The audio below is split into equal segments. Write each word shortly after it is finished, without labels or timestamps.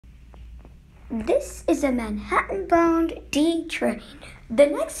This is a Manhattan-bound D train. The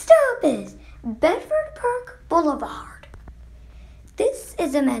next stop is Bedford Park Boulevard. This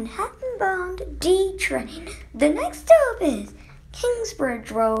is a Manhattan-bound D train. The next stop is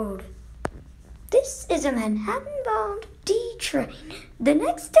Kingsbridge Road. This is a Manhattan-bound D train. The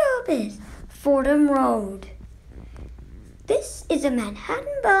next stop is Fordham Road. This is a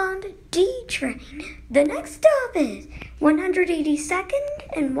Manhattan-bound D train. The next stop is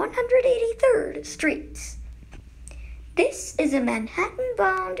 182nd and 183rd Streets. This is a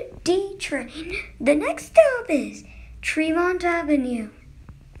Manhattan-bound D train. The next stop is Tremont Avenue.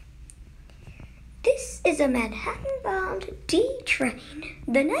 This is a Manhattan-bound D train.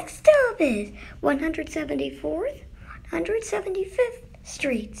 The next stop is 174th, 175th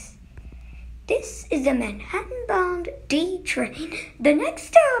Streets. This is a Manhattan-bound D train. The next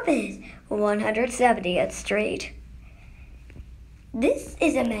stop is 170th Street. This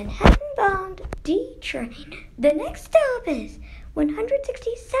is a Manhattan-bound D train. The next stop is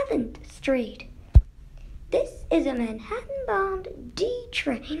 167th Street. This is a Manhattan-bound D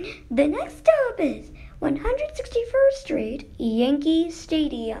train. The next stop is 161st Street, Yankee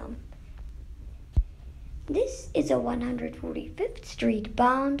Stadium. This is a 145th Street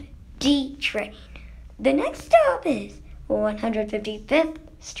bound D train. The next stop is 155th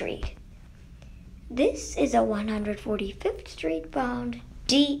Street. This is a 145th Street bound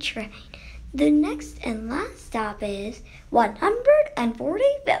D train. The next and last stop is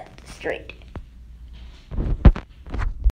 145th Street.